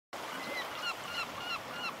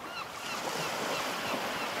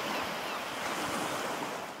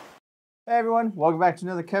Hey everyone, welcome back to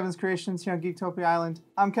another Kevin's Creations here on Geektopia Island.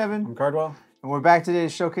 I'm Kevin. I'm Cardwell. And we're back today to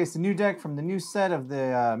showcase the new deck from the new set of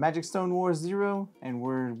the Magic Stone Wars Zero, and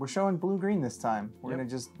we're showing blue-green this time. We're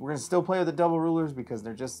gonna still play with the double rulers because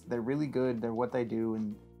they're really good. They're what they do,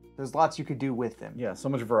 and there's lots you could do with them. Yeah, so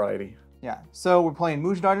much variety. Yeah, so we're playing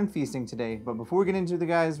Moojdart and Fiethsing today, but before we get into the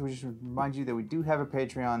guys, we just remind you that we do have a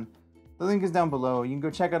Patreon. The link is down below. You can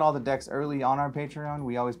go check out all the decks early on our Patreon.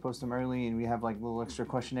 We always post them early, and we have like little extra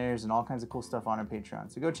questionnaires and all kinds of cool stuff on our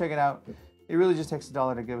Patreon. So go check it out. It really just takes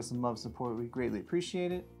 $1 to give us some love support. We greatly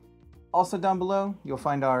appreciate it. Also down below, you'll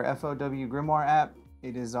find our FOW Grimoire app.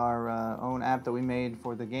 It is our own app that we made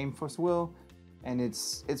for the game Force Will, and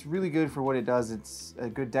it's really good for what it does. It's a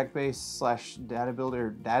good deck-based slash data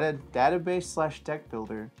builder, database slash deck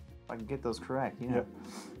builder. If I can get those correct, you know. Yep.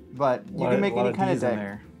 But you can make any kind of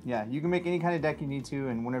deck. Yeah, you can make any kind of deck you need to,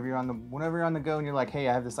 and whenever you're on the go and you're like, hey,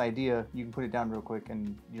 I have this idea, you can put it down real quick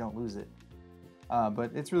and you don't lose it. But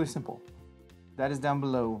it's really simple. That is down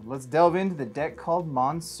below. Let's delve into the deck called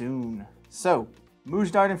Monsoon. So,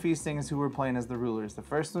 Moojdart and Fiethsing is who we're playing as the rulers. The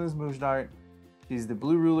first one is Moojdart. She's the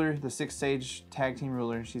blue ruler, the 6 sage tag team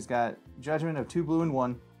ruler. She's got Judgment of 2 blue and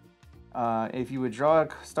 1. If you would draw a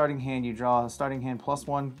starting hand, you draw a starting hand plus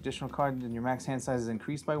 1 additional card, and your max hand size is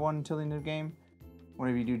increased by 1 until the end of the game.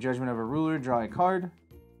 Whenever you do Judgment of a ruler, draw a card,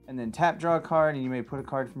 and then tap, draw a card, and you may put a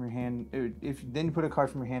card from your hand. Then you put a card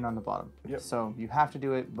from your hand on the bottom. Yep. So you have to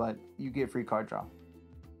do it, but you get free card draw.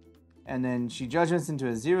 And then she Judgments into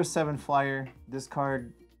a 0/7 flyer. This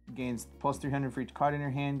card gains plus 300 for each card in your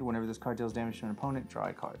hand. Whenever this card deals damage to an opponent, draw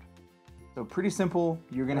a card. So pretty simple.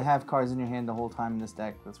 You're gonna have cards in your hand the whole time in this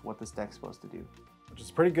deck. That's what this deck's supposed to do. Which is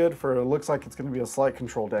pretty good for. It looks like it's gonna be a slight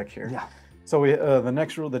control deck here. Yeah. So we the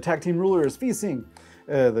next rule, the tag team ruler is Fiethsing.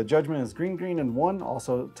 The Judgment is green, green, and 1.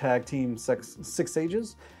 Also tag team 6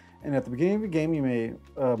 sages. And at the beginning of the game, you may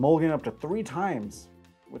mulligan up to 3 times,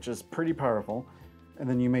 which is pretty powerful. And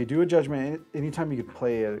then you may do a Judgment anytime you could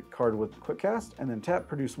play a card with quick cast, and then tap,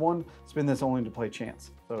 produce 1, spin this only to play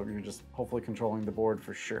chance. So you're just hopefully controlling the board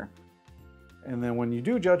for sure. And then when you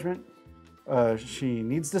do Judgment, she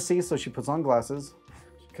needs to see, so she puts on glasses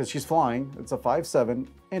because she's flying. It's a 5/7.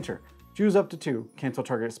 Enter. Choose up to 2. Cancel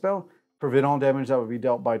target spell. Prevent all damage that would be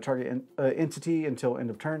dealt by target entity until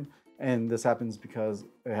end of turn. And this happens because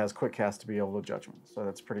it has quick cast to be able to Judgment. So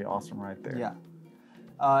that's pretty awesome right there. Yeah.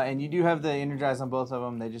 And you do have the energize on both of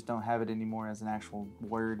them. They just don't have it anymore as an actual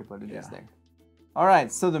word, but it is there. All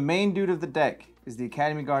right, so the main dude of the deck is the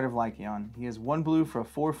Academy Guard of Lykeion. He has 1 blue for a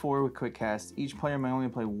 4/4 with quick cast. Each player may only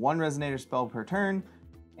play 1 Resonator spell per turn,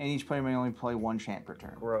 and each player may only play 1 chant per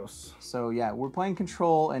turn. Gross. So yeah, we're playing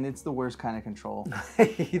control, and it's the worst kind of control. I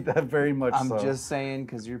hate that very much. I'm just saying,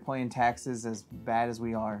 because you're playing taxes as bad as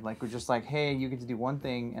we are. Like, we're just like, hey, you get to do one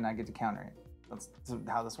thing, and I get to counter it. That's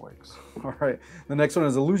how this works. All right. The next one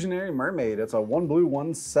is Illusionary Mermaid. It's a 1 blue,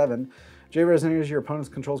 1/7. J Resonators, your opponent's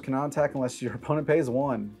controls cannot attack unless your opponent pays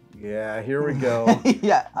 1. Yeah, here we go.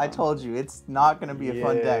 Yeah, I told you, it's not going to be a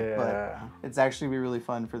fun deck, but it's actually be really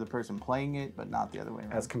fun for the person playing it, but not the other way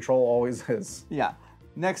around. As control always is. Yeah.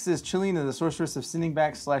 Next is Chelina, the Sorceress of Sending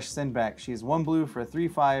Back / Send Back. She is 1 blue for a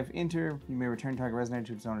 3/5. Enter. You may return target Resonator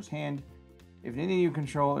to its owner's hand. If any you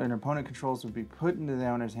control an opponent controls would be put into the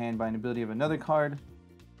owner's hand by an ability of another card,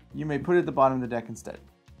 you may put it at the bottom of the deck instead.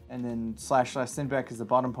 And then / Send Back is the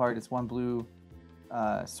bottom part. It's 1 blue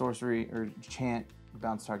sorcery or chant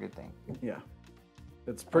bounce target thing. Yeah.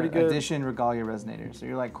 It's pretty good. Addition Regalia Resonator. So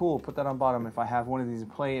you're like, cool, put that on bottom. If I have one of these in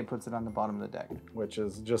play, it puts it on the bottom of the deck. Which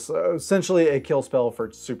is just essentially a kill spell for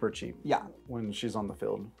super cheap. Yeah. When she's on the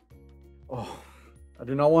field. Oh, I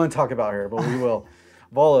do not want to talk about her, but we will.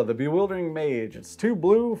 Vala, the Bewildering Mage. It's 2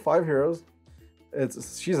 blue, 5 heroes.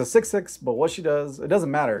 She's a 6/6, but what she does, it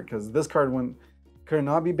doesn't matter because this card could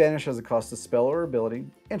not be banished as a cost of spell or ability.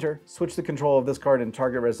 Enter. Switch the control of this card and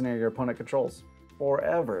target Resonator your opponent controls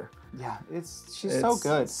forever. Yeah, she's so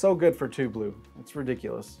good. It's so good for 2 blue. It's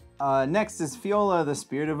ridiculous. Next is Fiola, the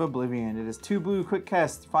Spirit of Oblivion. It is 2 blue, quick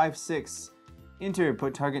cast, 5/6. Enter.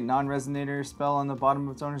 Put target non-resonator spell on the bottom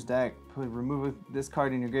of its owner's deck. Remove this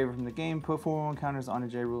card in your graveyard from the game. Put 4/1 counters on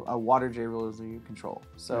a water J rulers that you control.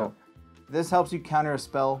 So this helps you counter a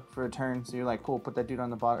spell for a turn. So you're like, cool, put that dude on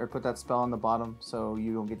the bottom, or put that spell on the bottom, so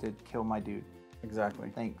you don't get to kill my dude. Exactly.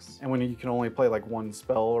 Thanks. And when you can only play like 1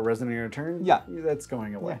 spell or Resonator a turn, that's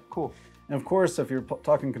going away. Yeah, cool. And of course, if you're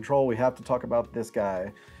talking control, we have to talk about this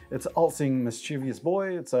guy. It's Altesing, Mischievous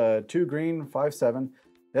Boy. It's a 2 green, 5/7.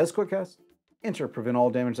 It has quick cast. Enter. Prevent all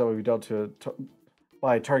damage that would be dealt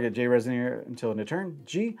by target J Resonator until end of turn.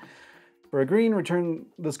 G. For a green, return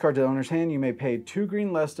this card to the owner's hand. You may pay 2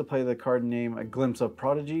 green less to play the card name A Glimpse of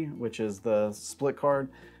Prodigy, which is the split card.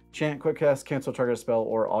 Chant, quick cast, cancel target spell,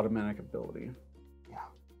 or automatic ability.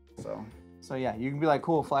 Yeah. So yeah, you can be like,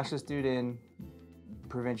 cool, flash this dude in,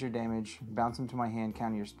 prevent your damage, bounce him to my hand,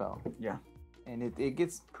 counter your spell. Yeah. And it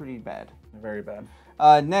gets pretty bad. Very bad.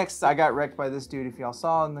 Next, I got wrecked by this dude. If y'all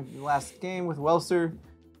saw in the last game with Welser,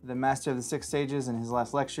 the Master of the Six Sages, in his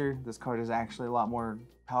last lecture, this card is actually a lot more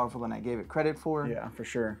powerful than I gave it credit for. Yeah, for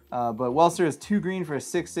sure. But Welser is 2 green for a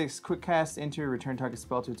 6/6 quick cast. Enter, return target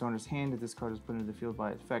spell to its owner's hand. If this card is put into the field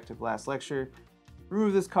by effective last lecture,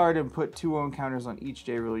 remove this card and put 2 own counters on each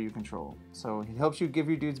J ruler you control. So it helps you give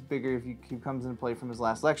your dudes bigger if he comes into play from his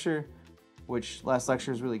last lecture, which last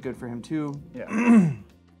lecture is really good for him too. Yeah.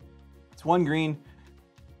 It's 1 green.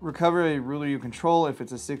 Recover a ruler you control. If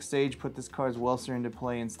it's a 6 stage, put this card's Welser into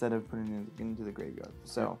play instead of putting it into the graveyard.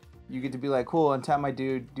 So you get to be like, cool, untap my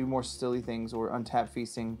dude, do more silly things, or untap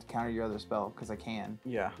Feasting to counter your other spell, because I can.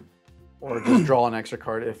 Yeah. Or just draw an extra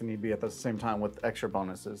card if need be at the same time with extra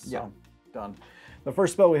bonuses. So, yeah. Done. The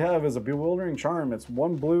first spell we have is a Bewildering Charm. It's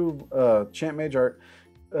 1 blue, chant mage art.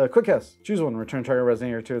 Quick cast. Choose one. Return target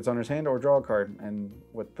resonator to its owner's hand or draw a card. And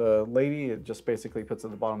with the lady, it just basically puts it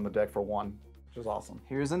at the bottom of the deck for 1, which is awesome.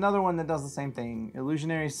 Here's another one that does the same thing.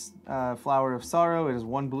 Illusionary Flower of Sorrow. It is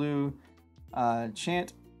 1 blue.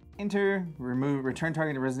 Chant. Enter. Remove. Return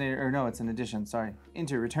target resonator. Or no, it's an addition. Sorry.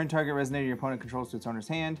 Enter. Return target resonator your opponent controls to its owner's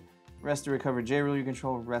hand. Rest to recover J ruler you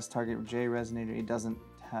control. Rest target J resonator. It doesn't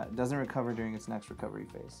recover during its next recovery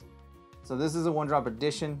phase. So this is a 1-drop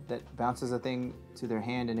addition that bounces a thing to their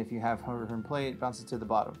hand, and if you have her in play, it bounces to the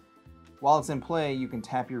bottom. While it's in play, you can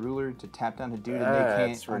tap your ruler to tap down a dude, and they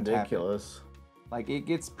can't That's ridiculous. Like, it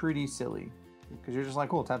gets pretty silly because you're just like,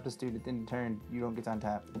 cool, tap this dude at the end of turn, you don't get to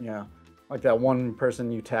untap. Yeah. Like that one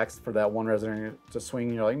person you taxed for that one resonator to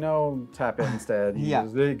swing, you're like, no, tap it instead. Yeah.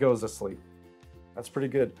 It goes to sleep. That's pretty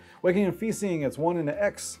good. Awakening of Fiethsing, it's 1 and an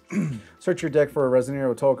X. Search your deck for a resonator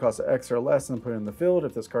with total cost of X or less and put it in the field.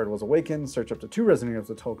 If this card was awakened, search up to 2 resonators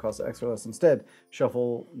with total cost of X or less instead.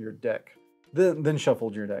 Shuffle your deck. Then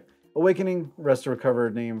shuffle your deck. Awakening, rest to recover,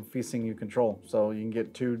 name Fiethsing you control. So you can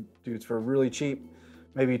get 2 dudes for really cheap.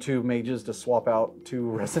 Maybe 2 mages to swap out 2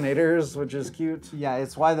 resonators, which is cute. Yeah,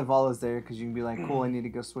 it's why the Vala's there, because you can be like, cool, I need to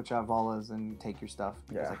go switch out Valas and take your stuff,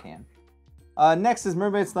 because I can. Next is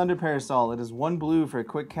Mermaid's Thunder Parasol. It is 1 blue for a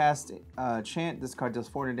quick cast chant. This card does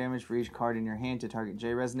 400 damage for each card in your hand to target J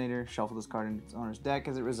Resonator. Shuffle this card in its owner's deck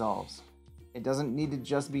as it resolves. It doesn't need to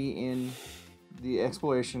just be in the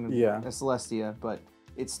exploration of Celestia, but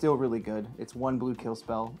it's still really good. It's 1 blue kill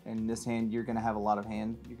spell, and in this hand, you're going to have a lot of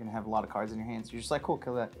You're going to have a lot of cards in your hand, so you're just like, cool,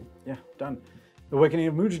 kill that. Yeah, done. Awakening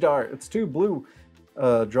of Moojdart. It's 2 blue.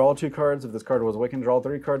 Draw 2 cards. If this card was awakened, draw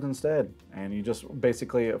 3 cards instead. And you just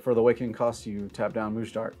basically, for the awakening cost, you tap down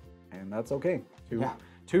Moojdart. And that's okay.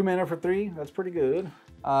 2 mana for 3. That's pretty good.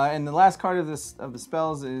 And the last card of the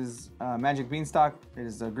spells is Magic Beanstalk. It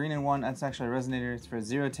is a green and 1. That's actually a resonator. It's for a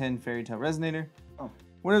 0/10 Fairy Tale Resonator. Oh.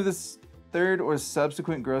 One of this 3rd or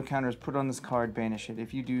subsequent growth counters put on this card, banish it.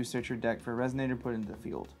 If you do, search your deck for a resonator, put it into the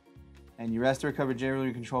field. And you rest to recover J ruler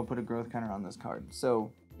you control, put a growth counter on this card.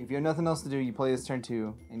 So if you have nothing else to do, you play this turn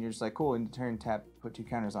 2, and you're just like, cool, in turn tap, put 2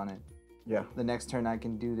 counters on it. Yeah. The next turn I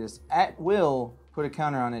can do this at will, put a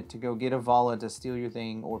counter on it to go get a Vala to steal your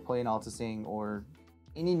thing, or play an Altesing, or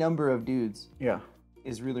any number of dudes. Yeah.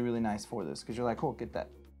 Is really, really nice for this, because you're like, cool, get that.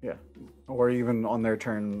 Yeah. Or even on their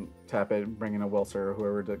turn, tap it, bring in a Welser or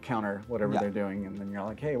whoever to counter whatever they're doing, and then you're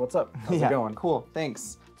like, hey, what's up? How's it going? Cool,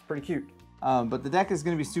 thanks. It's pretty cute. But the deck is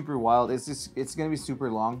going to be super wild. It's going to be super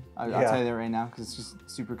long. I'll tell you that right now, because it's just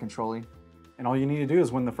super controlling. And all you need to do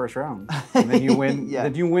is win the first round, and then you win.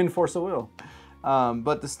 Then you win Force of Will.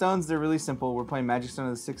 But the stones, they're really simple. We're playing Magic Stone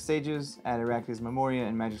of the 6 Sages, add Arachne's Memoria,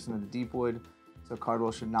 and Magic Stone of the Deepwood. So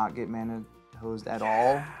Cardwell should not get mana hosed at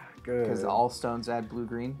all. Good. Because all stones add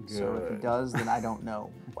blue-green. So if he does, then I don't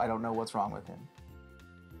know. I don't know what's wrong with him.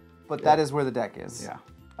 But that is where the deck is.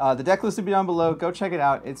 Yeah. The deck list will be down below. Go check it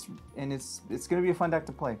out. It's going to be a fun deck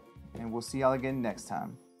to play. And we'll see y'all again next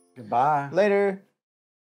time. Goodbye. Later.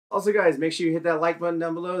 Also, guys, make sure you hit that like button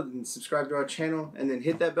down below and subscribe to our channel. And then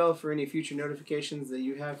hit that bell for any future notifications that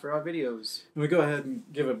you have for our videos. And we go ahead and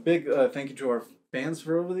give a big thank you to our fans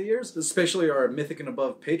for over the years, especially our Mythic and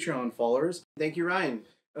Above Patreon followers. Thank you, Ryan.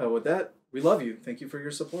 With that, we love you. Thank you for your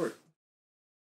support.